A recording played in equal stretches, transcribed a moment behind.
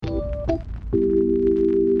Hey,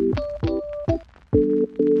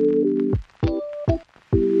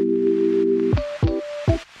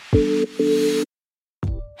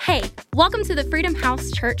 welcome to the Freedom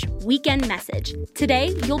House Church Weekend Message.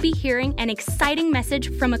 Today, you'll be hearing an exciting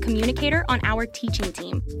message from a communicator on our teaching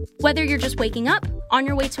team. Whether you're just waking up, on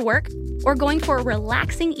your way to work, or going for a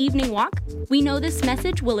relaxing evening walk, we know this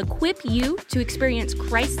message will equip you to experience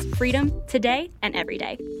Christ's freedom today and every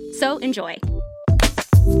day. So enjoy.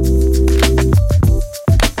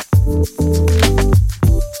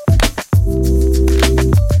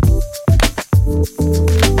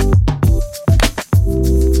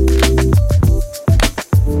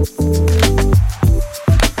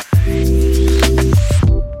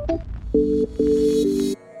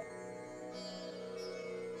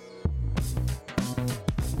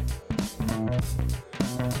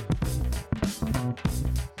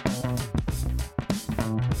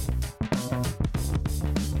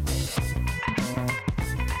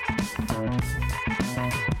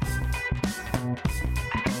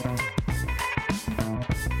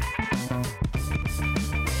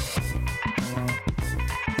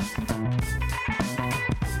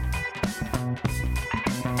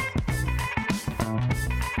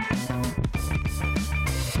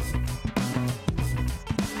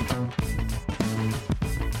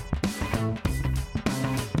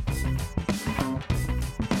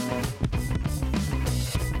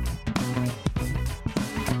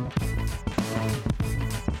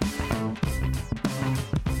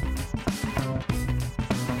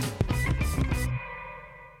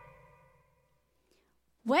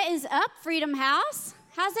 What is up, Freedom House?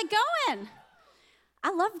 How's it going?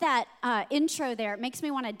 I love that intro there. It makes me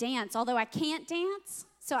want to dance, although I can't dance,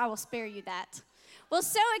 so I will spare you that. Well,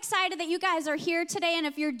 so excited that you guys are here today, and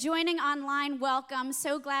if you're joining online, welcome.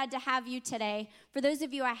 So glad to have you today. For those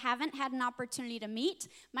of you I haven't had an opportunity to meet,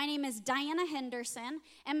 my name is Diana Henderson,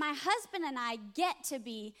 and my husband and I get to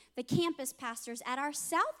be the campus pastors at our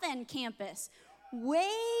South End campus, way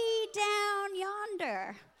down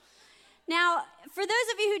yonder. Now, for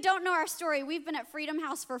those of you who don't know our story, we've been at Freedom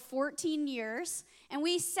House for 14 years, and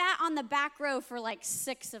we sat on the back row for like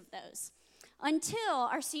 6 of those, until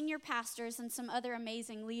our senior pastors and some other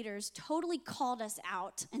amazing leaders totally called us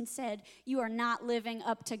out and said, you are not living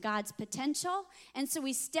up to God's potential. And so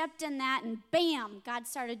we stepped in that, and bam, God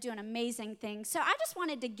started doing amazing things. So I just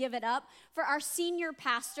wanted to give it up for our senior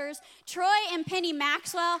pastors, Troy and Penny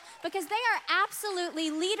Maxwell, because they are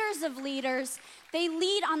absolutely leaders of leaders. They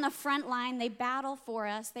lead on the front line. They battle for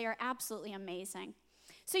us. They are absolutely amazing.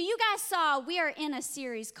 So you guys saw we are in a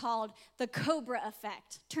series called The Cobra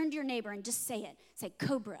Effect. Turn to your neighbor and just say it. Say,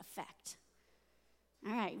 Cobra Effect.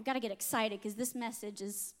 All right, we've got to get excited because this message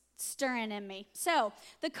is stirring in me. So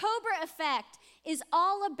the Cobra Effect is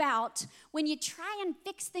all about when you try and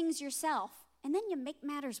fix things yourself and then you make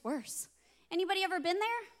matters worse. Anybody ever been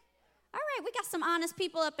there? All right, we got some honest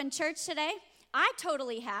people up in church today. I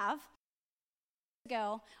totally have.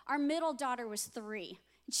 Our middle daughter was 3.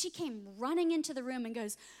 And she came running into the room and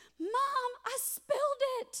goes, Mom, I spilled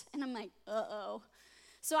it. And I'm like, uh-oh.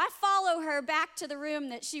 So I follow her back to the room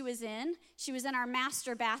that she was in. She was in our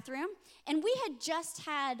master bathroom. And we had just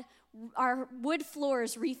had our wood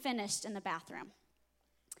floors refinished in the bathroom.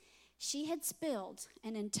 She had spilled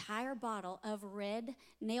an entire bottle of red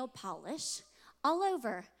nail polish all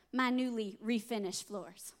over my newly refinished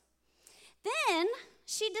floors. Then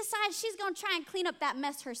she decides she's going to try and clean up that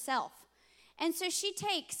mess herself. And so she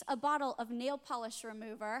takes a bottle of nail polish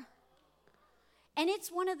remover, and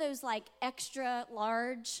it's one of those like extra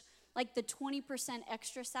large, like the 20%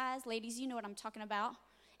 extra size. Ladies, you know what I'm talking about.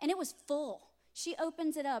 And it was full. She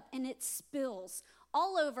opens it up, and it spills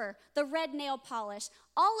all over the red nail polish,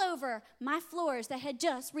 all over my floors that had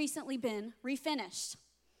just recently been refinished.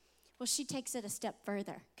 Well, she takes it a step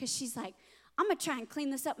further because she's like, I'm going to try and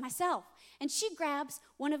clean this up myself. And she grabs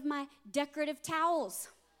one of my decorative towels.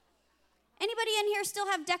 Anybody in here still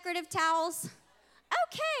have decorative towels?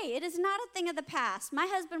 Okay, it is not a thing of the past. My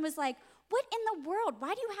husband was like, what in the world?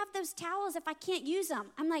 Why do you have those towels if I can't use them?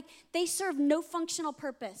 I'm like, they serve no functional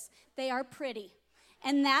purpose. They are pretty.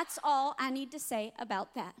 And that's all I need to say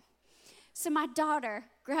about that. So my daughter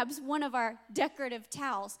grabs one of our decorative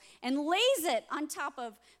towels and lays it on top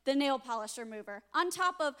of the nail polish remover, on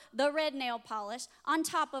top of the red nail polish, on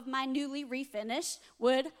top of my newly refinished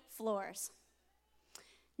wood floors.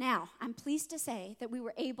 Now, I'm pleased to say that we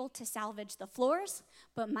were able to salvage the floors,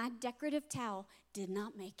 but my decorative towel did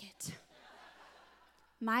not make it.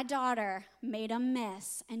 My daughter made a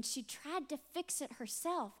mess, and she tried to fix it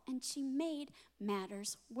herself, and she made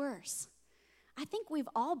matters worse. I think we've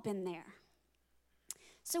all been there.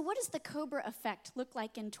 So what does the Cobra effect look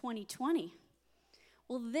like in 2020?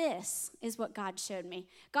 Well, this is what God showed me.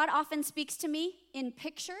 God often speaks to me in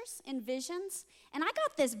pictures, in visions, and I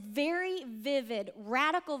got this very vivid,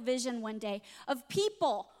 radical vision one day of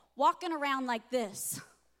people walking around like this,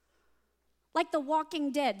 like the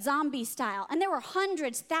Walking Dead, zombie style. And there were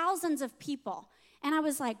hundreds, thousands of people. And I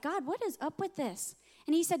was like, God, what is up with this?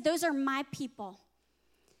 And he said, those are my people.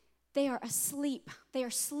 They are asleep. They are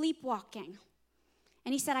sleepwalking.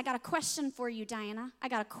 And he said, I got a question for you, Diana. I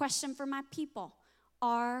got a question for my people.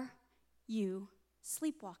 Are you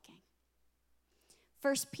sleepwalking?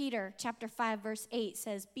 1 Peter chapter 5, verse 8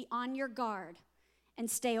 says, be on your guard and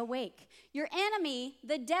stay awake. Your enemy,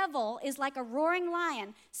 the devil, is like a roaring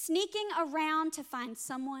lion, sneaking around to find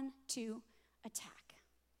someone to attack.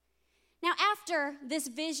 Now, after this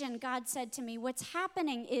vision, God said to me, what's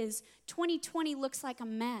happening is 2020 looks like a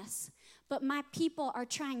mess, but my people are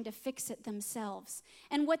trying to fix it themselves.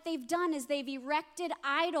 And what they've done is they've erected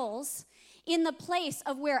idols in the place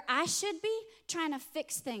of where I should be trying to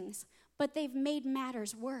fix things, but they've made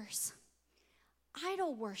matters worse.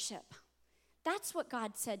 Idol worship. That's what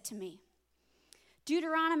God said to me.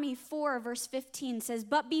 Deuteronomy 4, verse 15 says,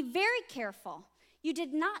 but be very careful. You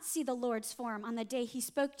did not see the Lord's form on the day he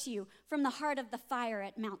spoke to you from the heart of the fire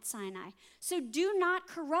at Mount Sinai. So do not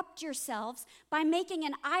corrupt yourselves by making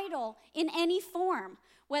an idol in any form,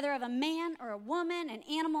 whether of a man or a woman, an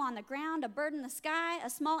animal on the ground, a bird in the sky, a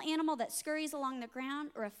small animal that scurries along the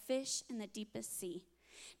ground, or a fish in the deepest sea.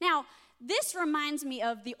 Now, this reminds me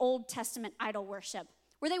of the Old Testament idol worship,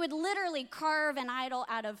 where they would literally carve an idol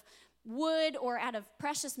out of wood or out of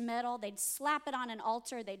precious metal. They'd slap it on an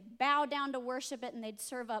altar, they'd bow down to worship it, and they'd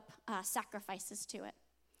serve up sacrifices to it.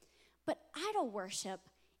 But idol worship,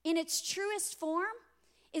 in its truest form,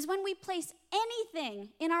 is when we place anything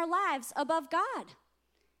in our lives above God.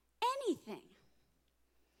 Anything.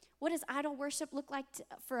 What does idol worship look like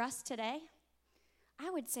for us today?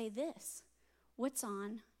 I would say this: what's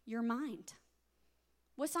on your mind?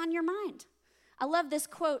 What's on your mind? I love this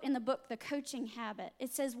quote in the book, The Coaching Habit.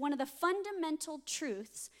 It says, one of the fundamental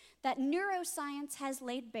truths that neuroscience has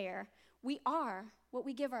laid bare, we are what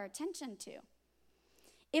we give our attention to.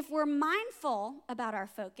 If we're mindful about our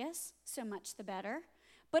focus, so much the better.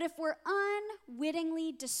 But if we're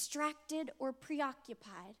unwittingly distracted or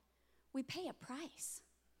preoccupied, we pay a price.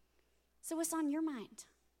 So what's on your mind?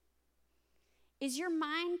 Is your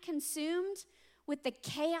mind consumed with the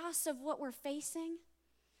chaos of what we're facing?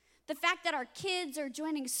 The fact that our kids are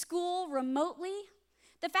joining school remotely,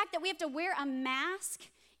 the fact that we have to wear a mask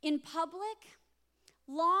in public,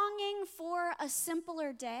 longing for a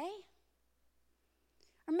simpler day?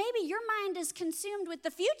 Or maybe your mind is consumed with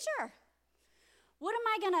the future. What am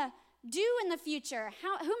I going to do in the future? Who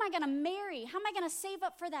am I going to marry? How am I going to save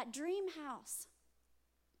up for that dream house?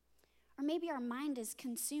 Or maybe our mind is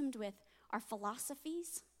consumed with our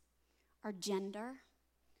philosophies, our gender,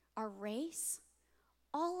 our race.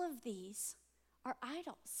 All of these are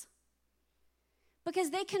idols because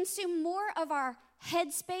they consume more of our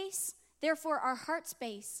head space, therefore our heart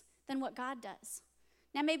space, than what God does.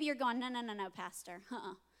 Now, maybe you're going, no, Pastor.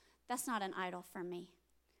 That's not an idol for me.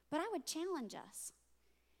 But I would challenge us.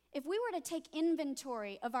 If we were to take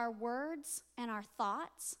inventory of our words and our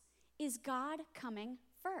thoughts, is God coming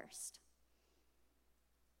first?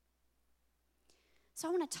 So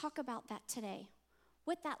I want to talk about that today,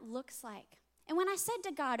 what that looks like. And when I said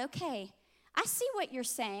to God, okay, I see what you're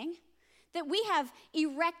saying, that we have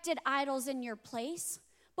erected idols in your place,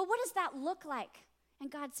 but what does that look like? And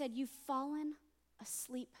God said, you've fallen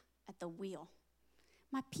asleep at the wheel.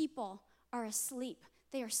 My people are asleep.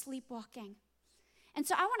 They are sleepwalking. And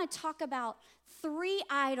so I want to talk about 3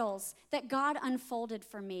 idols that God unfolded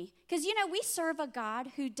for me. Because, we serve a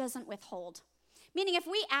God who doesn't withhold. Meaning if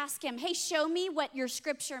we ask him, hey, show me what your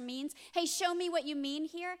scripture means. Hey, show me what you mean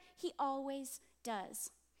here. He always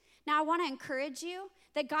does. Now, I want to encourage you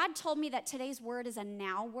that God told me that today's word is a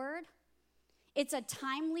now word. It's a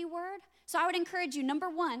timely word. So I would encourage you, number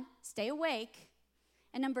 1, stay awake.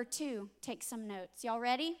 And number 2, take some notes. Y'all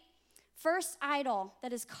ready? First idol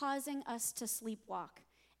that is causing us to sleepwalk,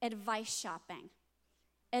 advice shopping.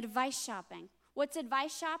 Advice shopping. What's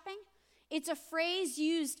advice shopping? It's a phrase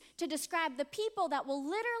used to describe the people that will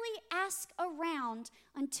literally ask around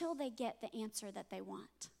until they get the answer that they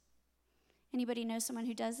want. Anybody know someone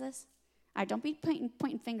who does this? All right, don't be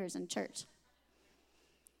pointing fingers in church.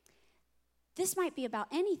 This might be about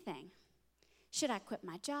anything. Should I quit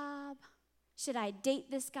my job? Should I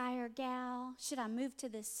date this guy or gal? Should I move to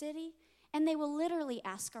this city? And they will literally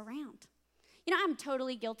ask around. I'm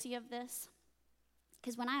totally guilty of this.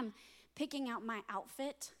 Because when I'm picking out my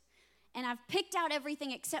outfit, and I've picked out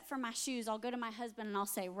everything except for my shoes, I'll go to my husband and I'll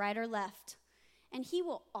say, right or left? And he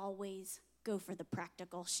will always go for the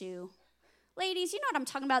practical shoe. Ladies, you know what I'm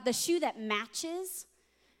talking about, the shoe that matches.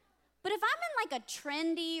 But if I'm in like a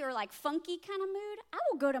trendy or like funky kind of mood, I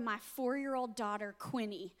will go to my 4-year-old daughter,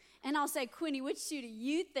 Quinny, and I'll say, Quinny, which shoe do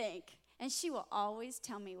you think? And she will always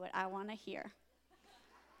tell me what I want to hear.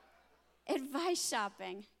 Advice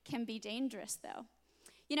shopping can be dangerous, though.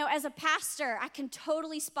 You know, as a pastor, I can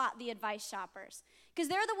totally spot the advice shoppers because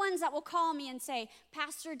they're the ones that will call me and say,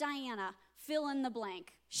 Pastor Diana, fill in the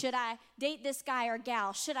blank. Should I date this guy or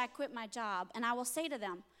gal? Should I quit my job? And I will say to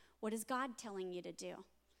them, what is God telling you to do?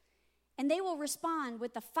 And they will respond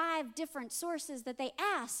with the 5 different sources that they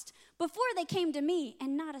asked before they came to me,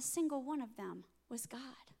 and not a single one of them was God.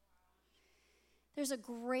 There's a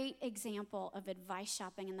great example of advice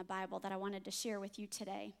shopping in the Bible that I wanted to share with you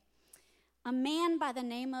today. A man by the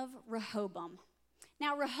name of Rehoboam.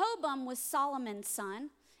 Now, Rehoboam was Solomon's son,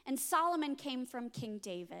 and Solomon came from King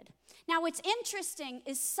David. Now, what's interesting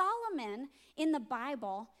is Solomon in the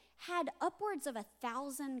Bible had upwards of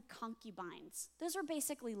 1,000 concubines. Those are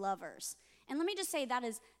basically lovers. And let me just say that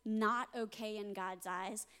is not okay in God's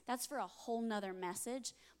eyes. That's for a whole nother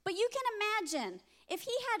message. But you can imagine, if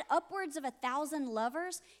he had upwards of 1,000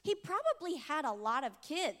 lovers, he probably had a lot of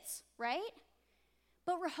kids, right?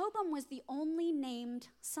 But Rehoboam was the only named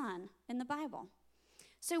son in the Bible.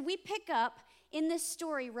 So we pick up in this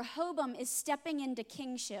story, Rehoboam is stepping into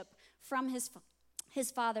kingship from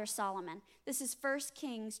his father Solomon. This is 1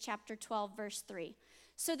 Kings chapter 12, verse 3.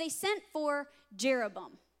 So they sent for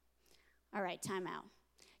Jeroboam. All right, time out.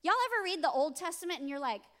 Y'all ever read the Old Testament and you're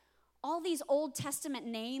like, all these Old Testament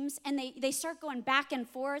names, and they start going back and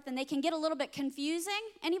forth, and they can get a little bit confusing?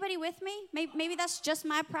 Anybody with me? Maybe that's just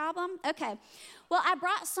my problem? Okay. Well, I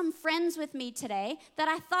brought some friends with me today that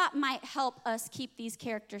I thought might help us keep these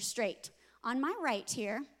characters straight. On my right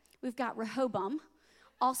here, we've got Rehoboam,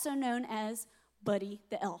 also known as Buddy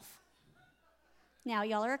the Elf. Now,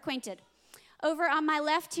 y'all are acquainted. Over on my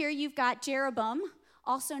left here, you've got Jeroboam,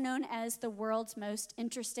 also known as the world's most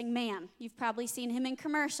interesting man. You've probably seen him in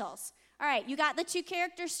commercials. All right, you got the 2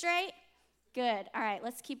 characters straight? Good. All right,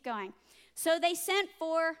 let's keep going. So they sent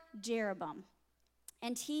for Jeroboam,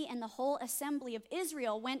 and he and the whole assembly of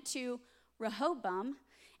Israel went to Rehoboam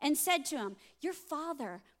and said to him, your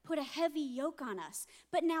father put a heavy yoke on us,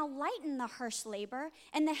 but now lighten the harsh labor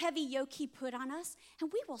and the heavy yoke he put on us,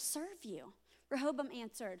 and we will serve you. Rehoboam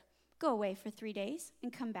answered, go away for 3 days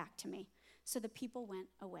and come back to me. So the people went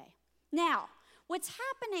away. Now, what's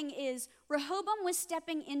happening is Rehoboam was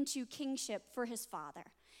stepping into kingship for his father.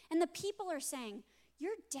 And the people are saying,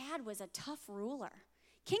 your dad was a tough ruler.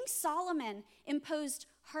 King Solomon imposed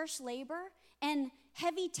harsh labor and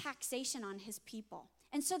heavy taxation on his people.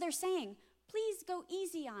 And so they're saying, please go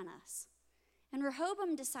easy on us. And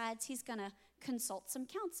Rehoboam decides he's going to consult some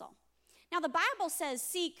counsel. Now, the Bible says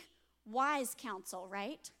seek wise counsel,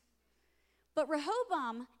 right? But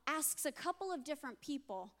Rehoboam asks a couple of different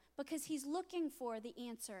people because he's looking for the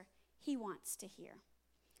answer he wants to hear.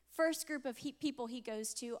 First group of people he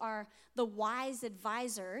goes to are the wise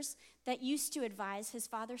advisors that used to advise his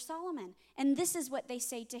father Solomon. And this is what they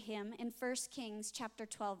say to him in 1 Kings chapter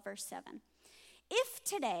 12, verse 7. If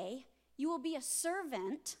today you will be a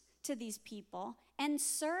servant to these people and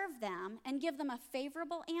serve them and give them a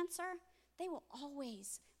favorable answer, they will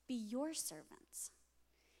always be your servants.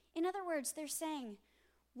 In other words, they're saying,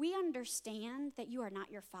 we understand that you are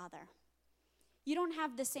not your father. You don't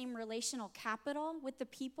have the same relational capital with the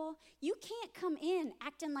people. You can't come in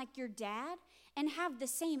acting like your dad and have the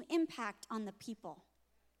same impact on the people.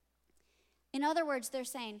 In other words, they're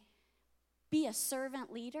saying, be a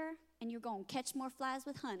servant leader and you're going to catch more flies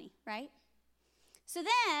with honey, right? So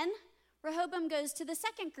then Rehoboam goes to the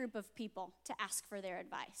second group of people to ask for their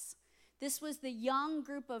advice. This was the young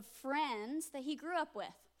group of friends that he grew up with.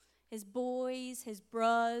 His boys, his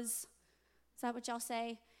bros, is that what y'all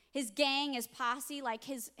say? His gang, his posse, like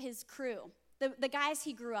his crew, the guys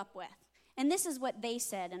he grew up with. And this is what they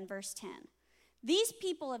said in verse 10. These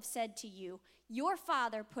people have said to you, your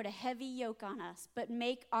father put a heavy yoke on us, but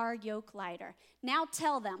make our yoke lighter. Now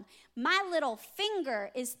tell them, my little finger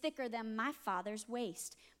is thicker than my father's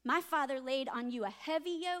waist. My father laid on you a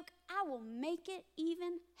heavy yoke. I will make it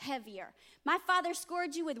even heavier. My father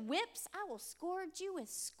scourged you with whips. I will scourge you with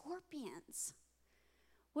scorpions.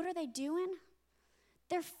 What are they doing?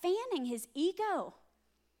 They're fanning his ego.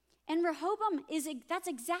 And that's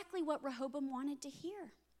exactly what Rehoboam wanted to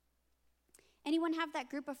hear. Anyone have that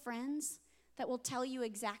group of friends that will tell you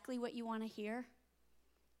exactly what you want to hear?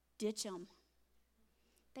 Ditch them.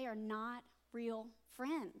 They are not real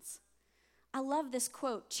friends. I love this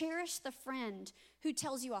quote: cherish the friend who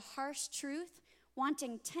tells you a harsh truth,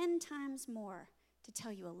 wanting 10 times more to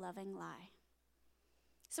tell you a loving lie.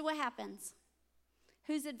 So what happens?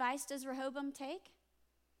 Whose advice does Rehoboam take?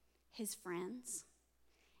 His friends.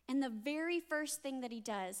 And the very first thing that he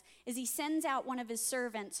does is he sends out one of his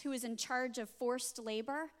servants who is in charge of forced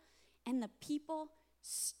labor, and the people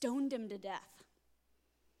stoned him to death.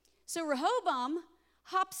 So Rehoboam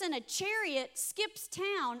hops in a chariot, skips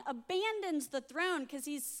town, abandons the throne because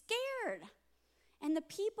he's scared. And the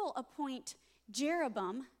people appoint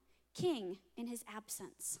Jeroboam king in his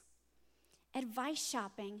absence. Advice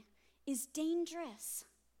shopping is dangerous,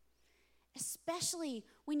 especially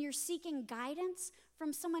when you're seeking guidance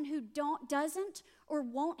from someone who doesn't or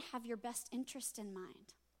won't have your best interest in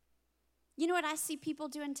mind. You know what I see people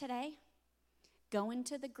doing today? Going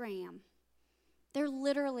to the gram. They're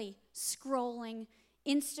literally scrolling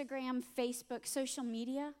Instagram, Facebook, social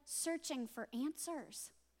media, searching for answers.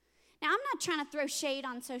 Now, I'm not trying to throw shade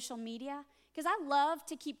on social media because I love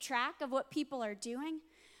to keep track of what people are doing,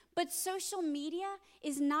 but social media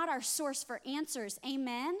is not our source for answers.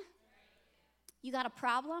 Amen? You got a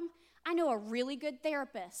problem? I know a really good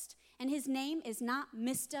therapist, and his name is not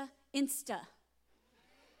Mr. Insta.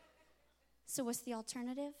 So what's the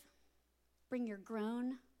alternative? Bring your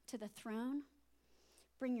groan to the throne.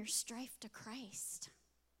 Bring your strife to Christ.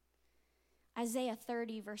 Isaiah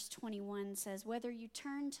 30, verse 21 says, whether you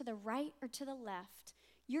turn to the right or to the left,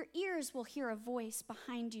 your ears will hear a voice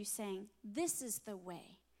behind you saying, this is the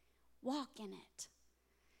way, walk in it.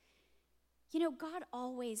 You know, God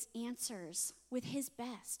always answers with his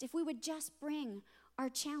best if we would just bring our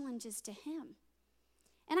challenges to him.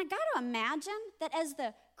 And I got to imagine that as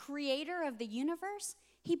the creator of the universe,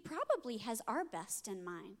 he probably has our best in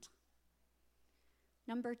mind.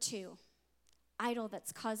 Number 2, idol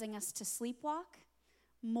that's causing us to sleepwalk,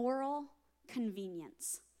 moral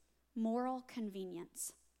convenience. Moral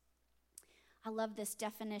convenience. I love this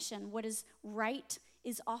definition. What is right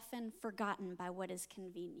is often forgotten by what is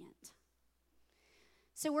convenient.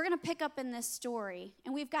 So we're going to pick up in this story,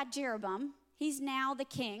 and we've got Jeroboam. He's now the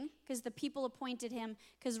king because the people appointed him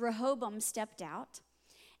because Rehoboam stepped out.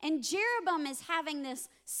 And Jeroboam is having this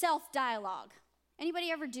self-dialogue.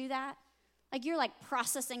 Anybody ever do that? Like you're like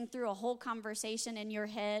processing through a whole conversation in your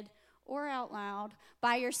head or out loud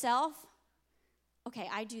by yourself? Okay,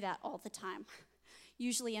 I do that all the time,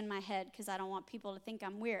 usually in my head because I don't want people to think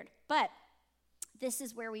I'm weird. But this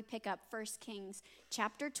is where we pick up 1 Kings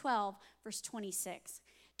chapter 12, verse 26.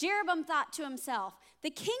 Jeroboam thought to himself, the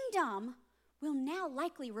kingdom will now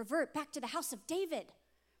likely revert back to the house of David.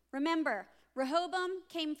 Remember, Rehoboam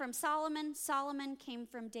came from Solomon. Solomon came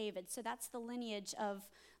from David. So that's the lineage of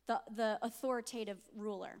the authoritative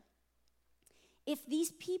ruler. If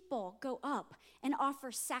these people go up and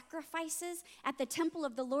offer sacrifices at the temple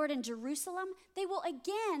of the Lord in Jerusalem, they will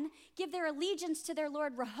again give their allegiance to their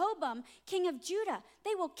Lord Rehoboam, king of Judah.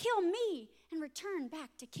 They will kill me and return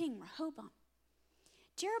back to King Rehoboam.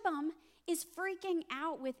 Jeroboam is freaking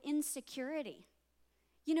out with insecurity.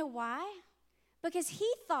 You know why? Because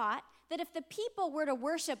he thought that if the people were to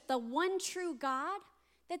worship the one true God,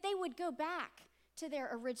 that they would go back to their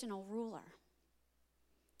original ruler.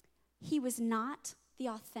 He was not the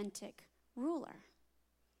authentic ruler.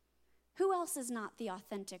 Who else is not the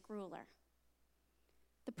authentic ruler?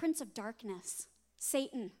 The prince of darkness,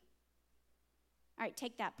 Satan. All right,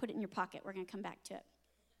 take that, put it in your pocket. We're going to come back to it.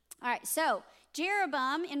 All right, so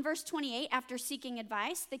Jeroboam, in verse 28, after seeking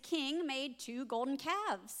advice, the king made 2 golden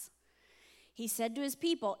calves. He said to his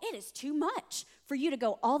people, it is too much for you to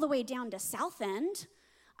go all the way down to South End.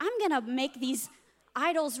 I'm going to make these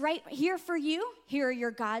idols right here for you. Here are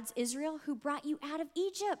your gods, Israel, who brought you out of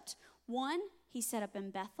Egypt. One he set up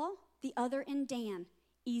in Bethel, the other in Dan.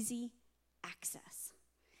 Easy access.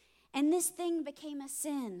 And this thing became a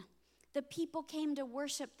sin. The people came to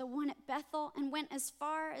worship the one at Bethel and went as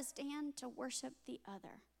far as Dan to worship the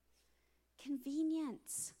other.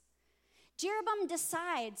 Convenience. Jeroboam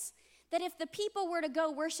decides that if the people were to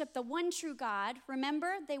go worship the one true God,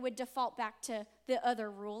 remember, they would default back to the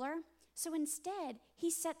other ruler. So instead,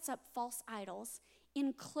 he sets up false idols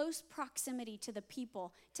in close proximity to the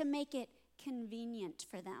people to make it convenient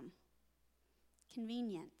for them.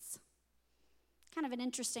 Convenience. Kind of an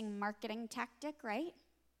interesting marketing tactic, right?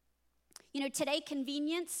 You know, today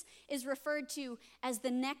convenience is referred to as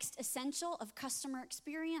the next essential of customer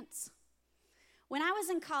experience. When I was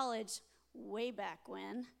in college, way back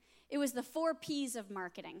when, it was the 4 P's of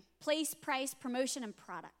marketing: place, price, promotion, and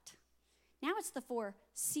product. Now it's the 4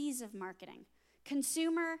 C's of marketing: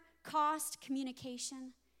 consumer, cost,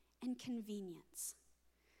 communication, and convenience.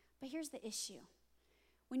 But here's the issue.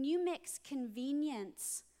 when you mix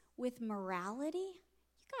convenience with morality,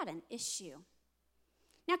 you got an issue.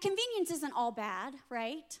 Now, convenience isn't all bad,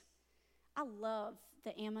 right? I love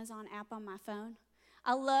the Amazon app on my phone.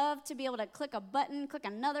 I love to be able to click a button, click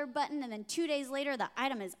another button, and then 2 days later, the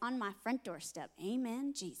item is on my front doorstep.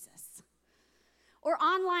 Amen, Jesus. Or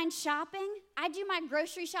online shopping. I do my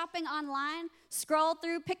grocery shopping online, scroll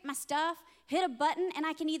through, pick my stuff, hit a button, and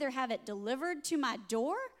I can either have it delivered to my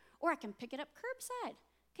door or I can pick it up curbside.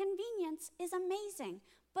 Convenience is amazing.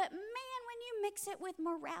 But man, when you mix it with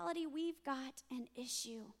morality, we've got an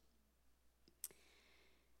issue.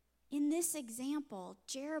 In this example,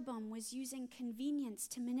 Jeroboam was using convenience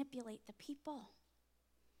to manipulate the people.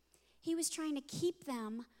 He was trying to keep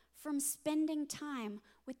them from spending time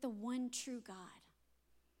with the one true God.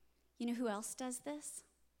 You know who else does this?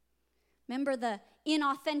 Remember the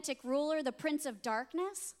inauthentic ruler, the prince of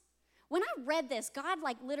darkness? When I read this, God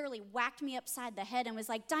literally whacked me upside the head and was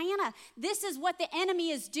like, Diana, this is what the enemy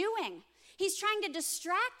is doing. He's trying to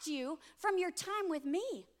distract you from your time with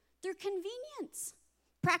me through convenience.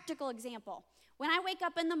 Practical example. When I wake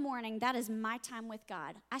up in the morning, that is my time with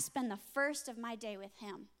God. I spend the first of my day with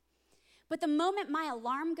him. But the moment my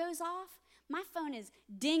alarm goes off, my phone is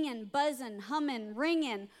dinging, buzzing, humming,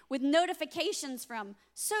 ringing with notifications from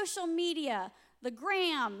social media, the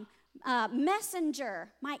gram,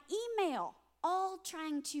 Messenger, my email, all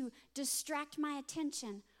trying to distract my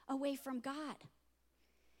attention away from God.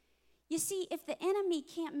 You see, if the enemy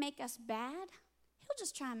can't make us bad, he'll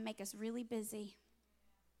just try and make us really busy.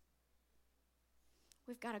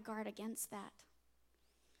 We've got to guard against that.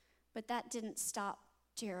 But that didn't stop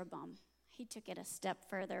Jeroboam. He took it a step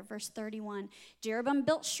further. Verse 31, Jeroboam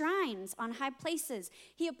built shrines on high places.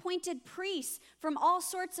 He appointed priests from all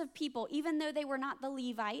sorts of people, even though they were not the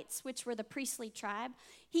Levites, which were the priestly tribe.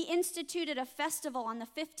 He instituted a festival on the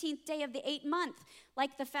 15th day of the 8th month,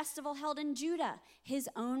 like the festival held in Judah, his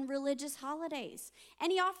own religious holidays.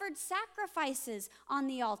 And he offered sacrifices on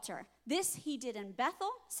the altar. This he did in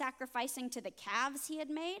Bethel, sacrificing to the calves he had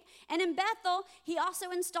made. And in Bethel, he also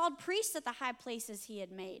installed priests at the high places he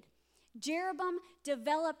had made. Jeroboam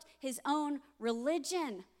developed his own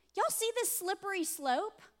religion. Y'all see this slippery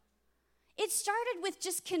slope? It started with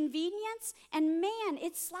just convenience, and man,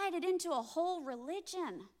 it slided into a whole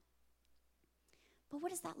religion. But what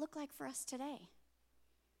does that look like for us today?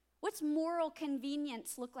 What's moral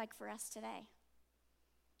convenience look like for us today?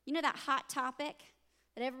 You know that hot topic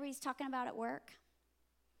that everybody's talking about at work?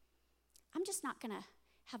 I'm just not going to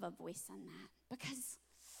have a voice on that because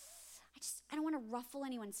I don't want to ruffle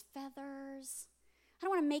anyone's feathers. I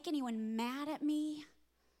don't want to make anyone mad at me.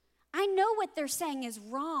 I know what they're saying is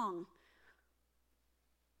wrong,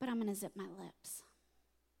 but I'm going to zip my lips.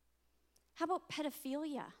 How about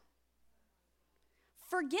pedophilia?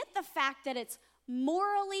 Forget the fact that it's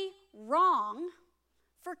morally wrong.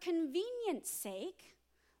 For convenience sake,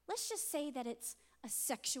 let's just say that it's a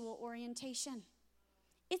sexual orientation.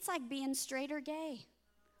 It's like being straight or gay.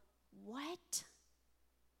 What?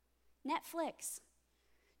 Netflix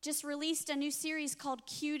just released a new series called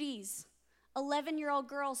Cuties. 11-year-old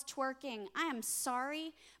girls twerking. I am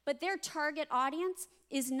sorry, but their target audience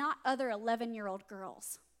is not other 11-year-old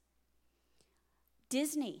girls.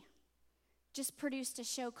 Disney just produced a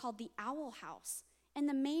show called The Owl House, and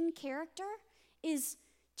the main character is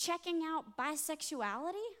checking out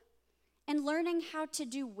bisexuality and learning how to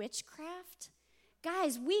do witchcraft.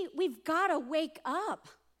 Guys, we've got to wake up.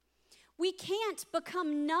 We can't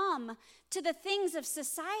become numb to the things of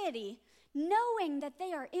society knowing that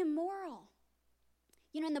they are immoral.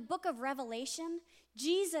 You know, in the book of Revelation,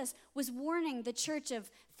 Jesus was warning the church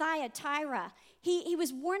of Thyatira. He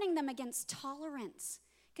was warning them against tolerance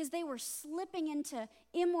because they were slipping into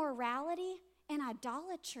immorality and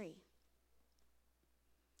idolatry.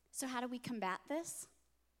 So how do we combat this?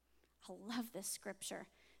 I love this scripture.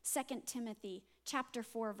 2 Timothy chapter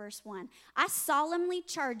 4, verse 1. I solemnly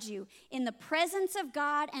charge you in the presence of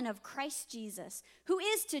God and of Christ Jesus, who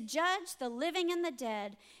is to judge the living and the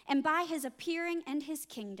dead, and by his appearing and his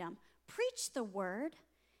kingdom, preach the word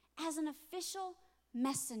as an official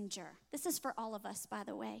messenger. This is for all of us, by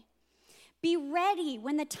the way. Be ready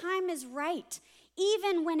when the time is right,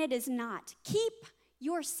 even when it is not. Keep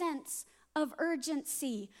your sense of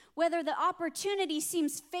urgency, whether the opportunity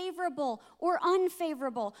seems favorable or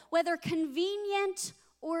unfavorable, whether convenient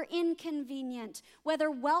or inconvenient, whether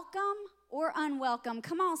welcome or unwelcome.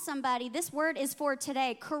 Come on, somebody, this word is for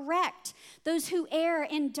today. Correct those who err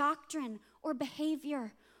in doctrine or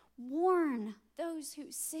behavior. Warn those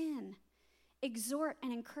who sin. Exhort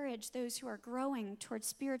and encourage those who are growing towards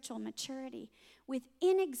spiritual maturity with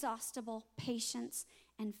inexhaustible patience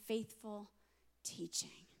and faithful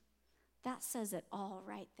teaching. That says it all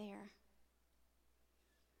right there.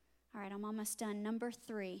 All right, I'm almost done. Number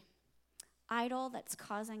 3, idol that's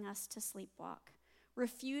causing us to sleepwalk.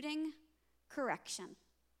 Refuting correction.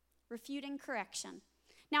 Refuting correction.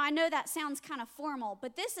 Now, I know that sounds kind of formal,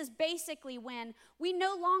 but this is basically when we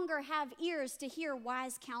no longer have ears to hear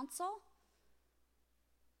wise counsel.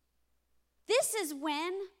 This is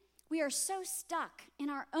when we are so stuck in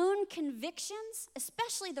our own convictions,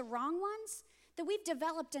 especially the wrong ones, that we've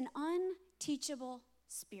developed an unteachable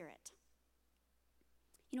spirit.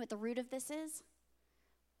 You know what the root of this is?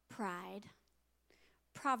 Pride.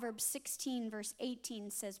 Proverbs 16, verse 18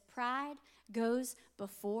 says, pride goes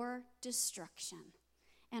before destruction,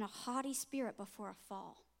 and a haughty spirit before a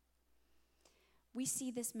fall. We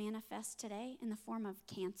see this manifest today in the form of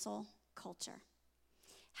cancel culture.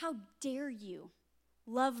 How dare you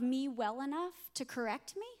love me well enough to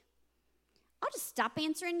correct me? I'll just stop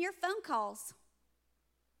answering your phone calls.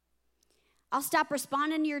 I'll stop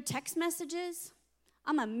responding to your text messages.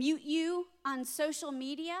 I'm going to mute you on social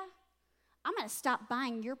media. I'm going to stop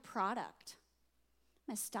buying your product.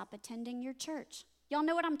 I'm going to stop attending your church. Y'all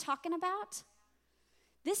know what I'm talking about?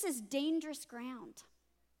 This is dangerous ground.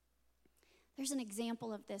 There's an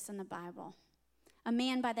example of this in the Bible. A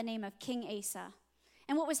man by the name of King Asa.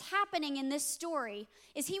 And what was happening in this story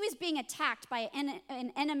is he was being attacked by an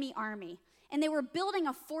enemy army. And they were building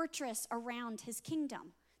a fortress around his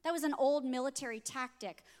kingdom. That was an old military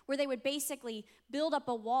tactic where they would basically build up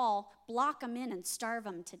a wall, block them in, and starve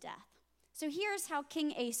them to death. So here's how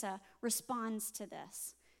King Asa responds to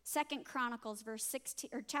this. 2 Chronicles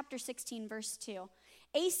chapter 16, verse 2.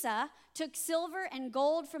 Asa took silver and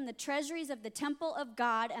gold from the treasuries of the temple of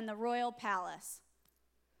God and the royal palace.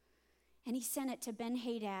 And he sent it to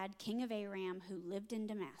Ben-Hadad, king of Aram, who lived in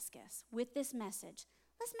Damascus, with this message: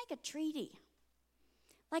 let's make a treaty,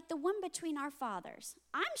 like the one between our fathers.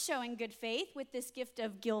 I'm showing good faith with this gift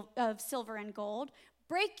of silver and gold.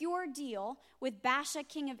 Break your deal with Baasha,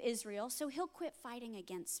 king of Israel, so he'll quit fighting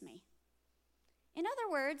against me. In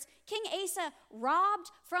other words, King Asa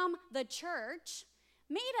robbed from the church,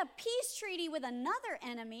 made a peace treaty with another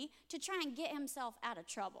enemy to try and get himself out of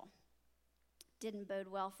trouble. Didn't bode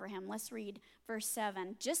well for him. Let's read verse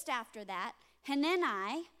 7. Just after that,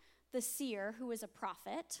 Hanani, the seer, who was a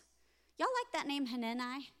prophet. Y'all like that name,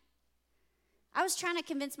 Hanani? I was trying to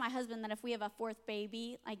convince my husband that if we have a 4th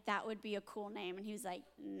baby, like that would be a cool name. And he was like,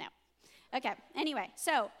 no. Okay, anyway,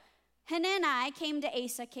 so Hanani came to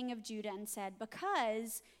Asa, king of Judah, and said,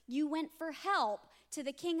 because you went for help to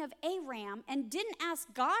the king of Aram and didn't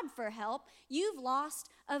ask God for help, you've lost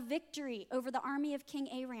a victory over the army of King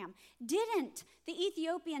Aram. Didn't the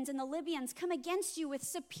Ethiopians and the Libyans come against you with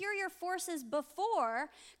superior forces before,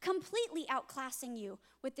 completely outclassing you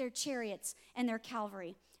with their chariots and their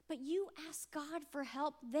cavalry? But you asked God for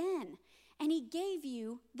help then, and he gave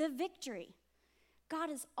you the victory. God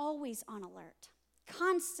is always on alert,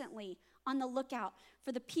 constantly on the lookout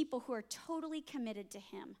for the people who are totally committed to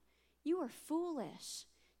him. You were foolish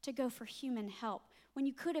to go for human help when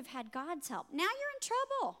you could have had God's help. Now you're in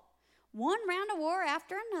trouble. One round of war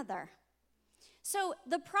after another. So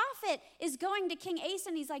the prophet is going to King Asa,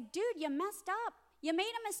 and he's like, dude, you messed up. You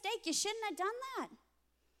made a mistake. You shouldn't have done that.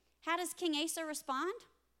 How does King Asa respond?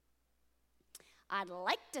 I'd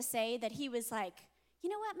like to say that he was like, you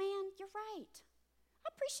know what, man, you're right. I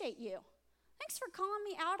appreciate you. Thanks for calling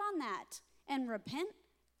me out on that. And repent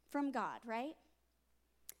from God, right?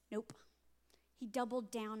 Nope. He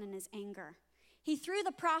doubled down in his anger. He threw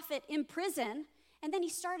the prophet in prison, and then he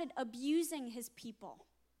started abusing his people.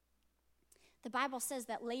 The Bible says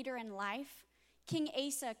that later in life, King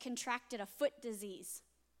Asa contracted a foot disease.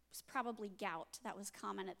 It was probably gout. That was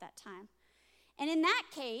common at that time. And in that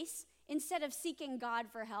case, instead of seeking God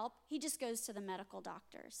for help, he just goes to the medical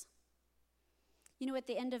doctors. You know what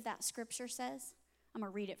the end of that scripture says? I'm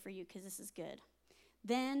going to read it for you because this is good.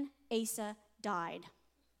 Then Asa died.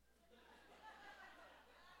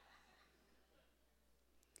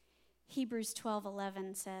 Hebrews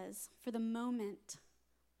 12:11 says, for the moment,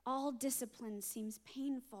 all discipline seems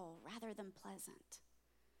painful rather than pleasant.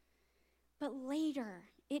 But later,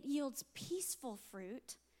 it yields peaceful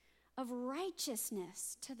fruit of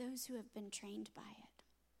righteousness to those who have been trained by it.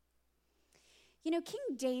 You know,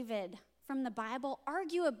 King David from the Bible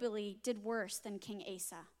arguably did worse than King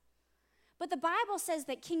Asa. But the Bible says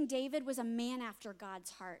that King David was a man after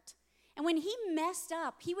God's heart. And when he messed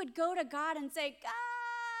up, he would go to God and say, God,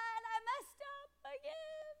 I messed up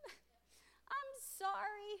again. I'm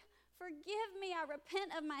sorry. Forgive me. I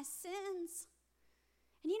repent of my sins.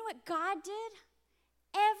 And you know what God did?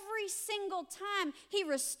 Every single time, he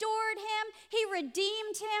restored him, he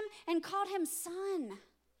redeemed him, and called him son.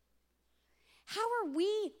 How are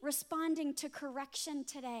we responding to correction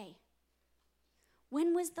today?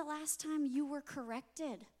 When was the last time you were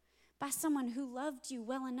corrected by someone who loved you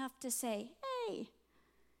well enough to say, hey,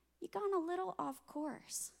 you've gone a little off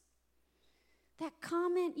course. That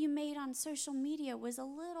comment you made on social media was a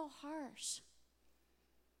little harsh.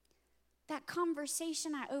 That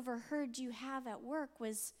conversation I overheard you have at work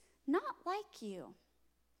was not like you.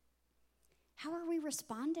 How are we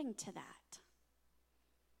responding to that?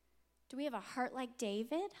 Do we have a heart like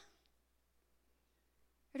David?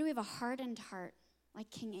 Or do we have a hardened heart like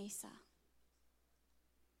King Asa?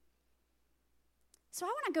 So I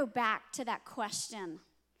want to go back to that question.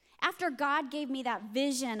 After God gave me that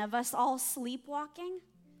vision of us all sleepwalking,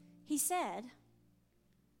 he said,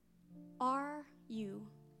 are you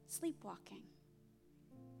sleepwalking?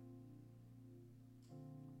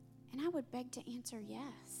 And I would beg to answer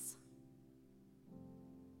yes.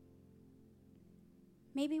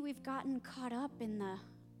 Maybe we've gotten caught up in the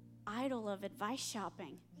idol of advice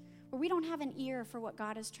shopping, where we don't have an ear for what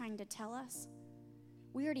God is trying to tell us.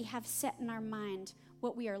 We already have set in our mind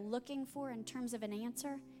what we are looking for in terms of an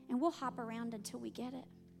answer, and we'll hop around until we get it.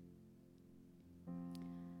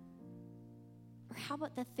 Or how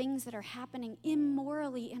about the things that are happening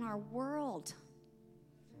immorally in our world?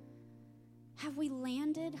 Have we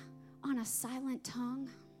landed on a silent tongue?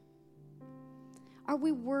 Are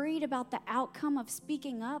we worried about the outcome of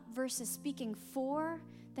speaking up versus speaking for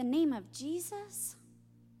the name of Jesus?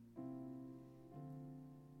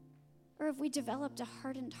 Or have we developed a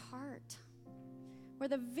hardened heart where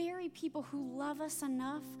the very people who love us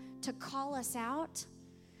enough to call us out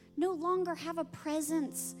no longer have a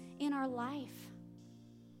presence in our life?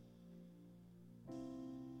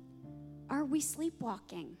 Are we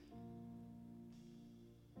sleepwalking?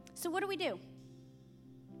 So what do we do?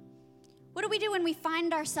 What do we do when we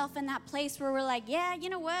find ourselves in that place where we're like, yeah, you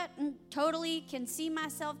know what? Totally can see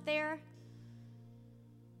myself there.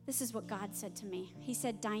 This is what God said to me. He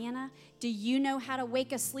said, Diana, do you know how to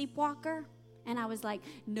wake a sleepwalker? And I was like,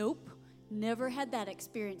 nope, never had that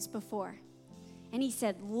experience before. And he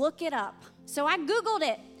said, look it up. So I Googled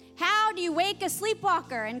it. How do you wake a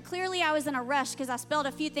sleepwalker? And clearly I was in a rush because I spelled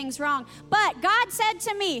a few things wrong. But God said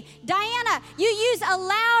to me, Diana, you use a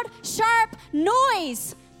loud, sharp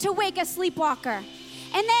noise to wake a sleepwalker.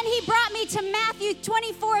 And then he brought me to Matthew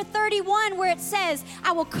 24:31, where it says,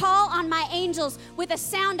 I will call on my angels with a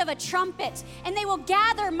sound of a trumpet, and they will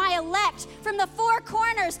gather my elect from the four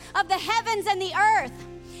corners of the heavens and the earth.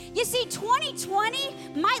 You see, 2020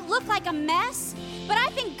 might look like a mess, but I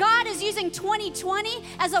think God is using 2020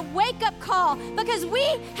 as a wake-up call because we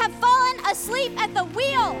have fallen asleep at the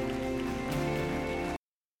wheel.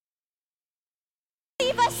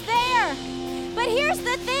 Leave us there. But here's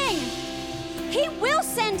the thing. He will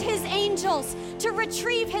send his angels to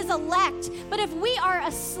retrieve his elect. But if we are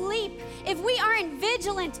asleep, if we aren't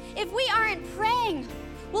vigilant, if we aren't praying,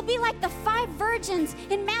 we'll be like the 5 virgins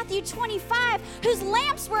in Matthew 25 whose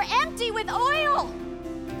lamps were empty with oil.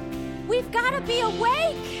 We've got to be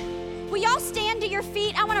awake. Will y'all stand to your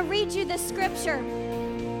feet? I want to read you this scripture.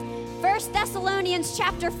 1 Thessalonians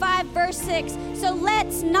chapter 5, verse 6. So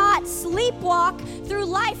let's not sleepwalk through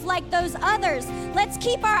life like those others. Let's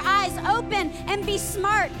keep our eyes open and be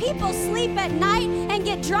smart. People sleep at night and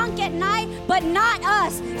get drunk at night, but not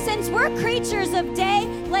us. Since we're creatures of day,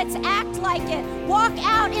 let's act like it. Walk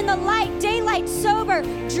out in the light, daylight sober,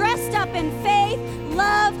 dressed up in faith,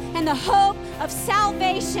 love, and the hope of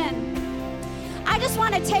salvation. I just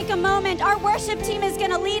want to take a moment. Our worship team is going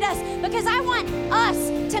to lead us because I want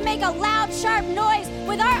us to make a loud, sharp noise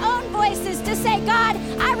with our own voices to say, God,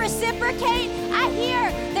 I reciprocate. I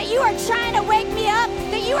hear that you are trying to wake me up,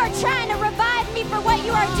 that you are trying to revive me for what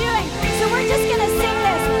you are doing. So we're just going to sing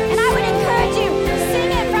this. And I would encourage you,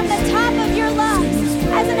 sing it from the top of your lungs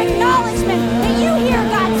as an acknowledgement that you hear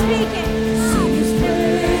God speaking.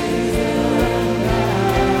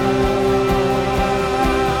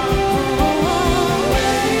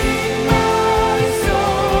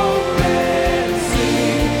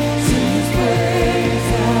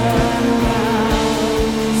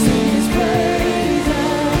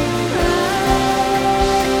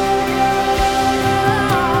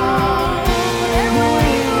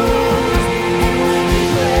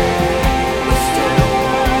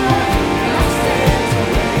 Stand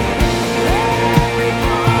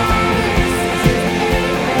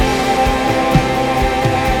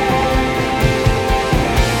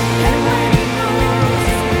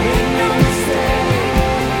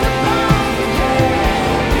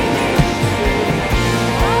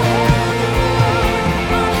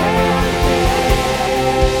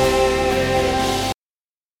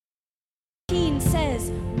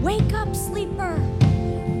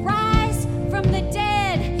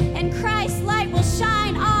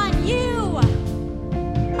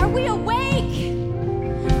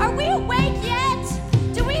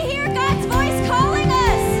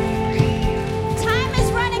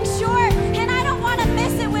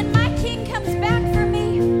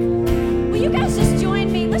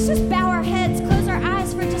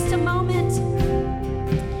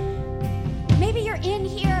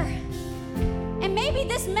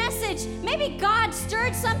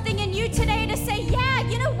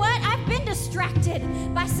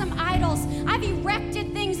by some idols. I've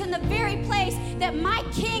erected things in the very place that my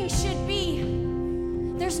king should be.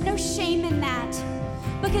 There's no shame in that.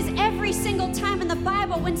 Because every single time in the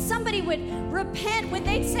Bible, when somebody would repent, when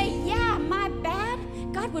they'd say, yeah, my bad,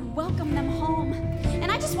 God would welcome them home.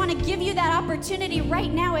 And I just want to give you that opportunity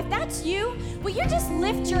right now. If that's you, will you just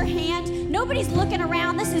lift your hand? Nobody's looking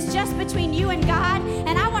around. This is just between you and God.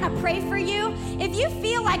 And I want to pray for you. If you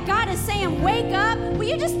feel like God is saying, wake up, will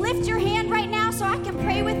you just lift your hand right now so I can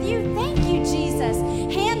pray with you? Thank you, Jesus.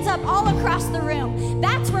 Hands up all across the room.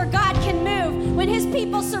 That's where God can move. When his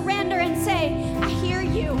people surrender and say, I hear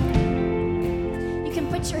you. You can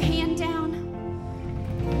put your hand down.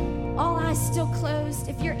 All eyes still closed.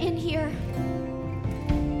 If you're in here,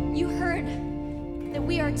 you heard that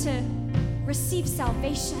we are to receive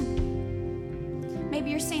salvation. Maybe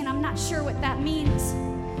you're saying, I'm not sure what that means.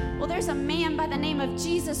 Well, there's a man by the name of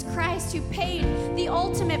Jesus Christ who paid the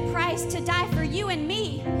ultimate price to die for you and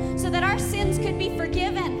me so that our sins could be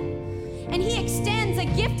forgiven. And he extends a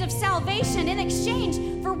gift of salvation in exchange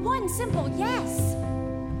for one simple yes.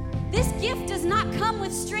 This gift does not come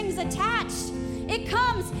with strings attached. It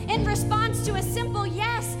comes in response to a simple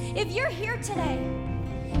yes. If you're here today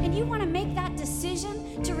and you want to make that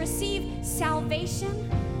decision to receive salvation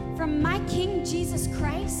from my King Jesus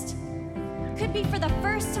Christ, could be for the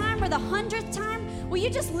first time or the 100th time, will you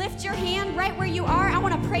just lift your hand right where you are? I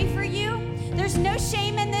want to pray for you. There's no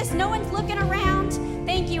shame in this. No one's looking around.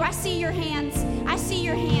 Thank you. I see your hands. I see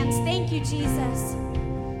your hands. Thank you, Jesus.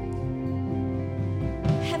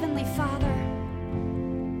 Heavenly Father,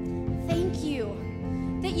 thank you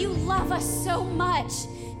that you love us so much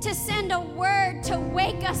to send a word to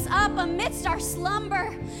wake us up amidst our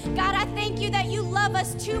slumber. God, I thank you that you love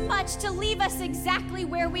us too much to leave us exactly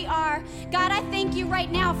where we are. God, I thank you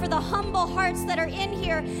right now for the humble hearts that are in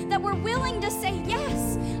here that were willing to say,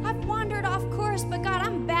 yes, I've wandered off course, but God,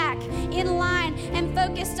 I'm back in line and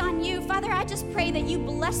focused on you. Father, I just pray that you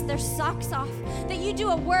bless their socks off, that you do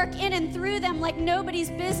a work in and through them like nobody's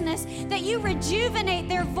business, that you rejuvenate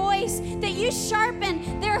their voice, that you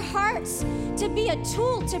sharpen their hearts to be a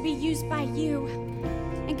tool to be used by you.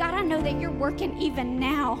 And God, I know that you're working even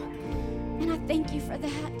now, and I thank you for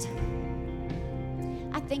that.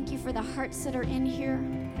 I thank you for the hearts that are in here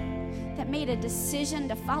that made a decision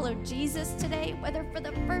to follow Jesus today, whether for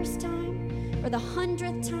the first time or the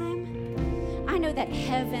 100th time. I know that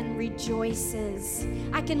heaven rejoices.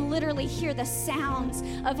 I can literally hear the sounds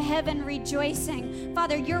of heaven rejoicing.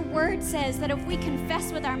 Father, your word says that if we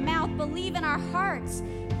confess with our mouth, believe in our hearts,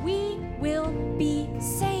 we will be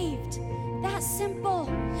saved. That's simple.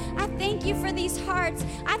 I thank you for these hearts.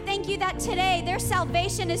 I thank you that today their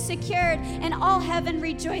salvation is secured and all heaven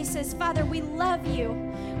rejoices. Father, we love you.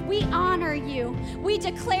 We honor you. We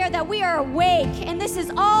declare that we are awake, and this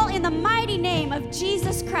is all in the mighty name of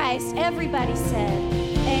Jesus Christ. Everybody said,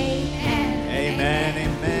 amen. Amen.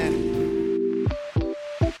 Amen.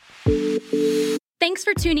 Thanks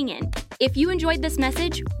for tuning in. If you enjoyed this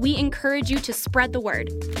message, we encourage you to spread the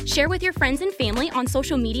word. Share with your friends and family on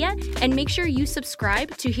social media, and make sure you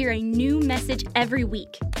subscribe to hear a new message every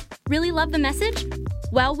week. Really love the message?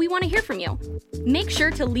 Well, we want to hear from you. Make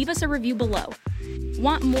sure to leave us a review below.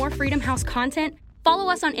 Want more Freedom House content? Follow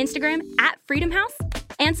us on Instagram @Freedom House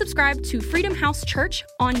and subscribe to Freedom House Church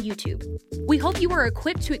on YouTube. We hope you are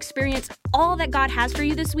equipped to experience all that God has for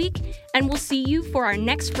you this week, and we'll see you for our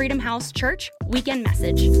next Freedom House Church weekend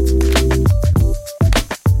message.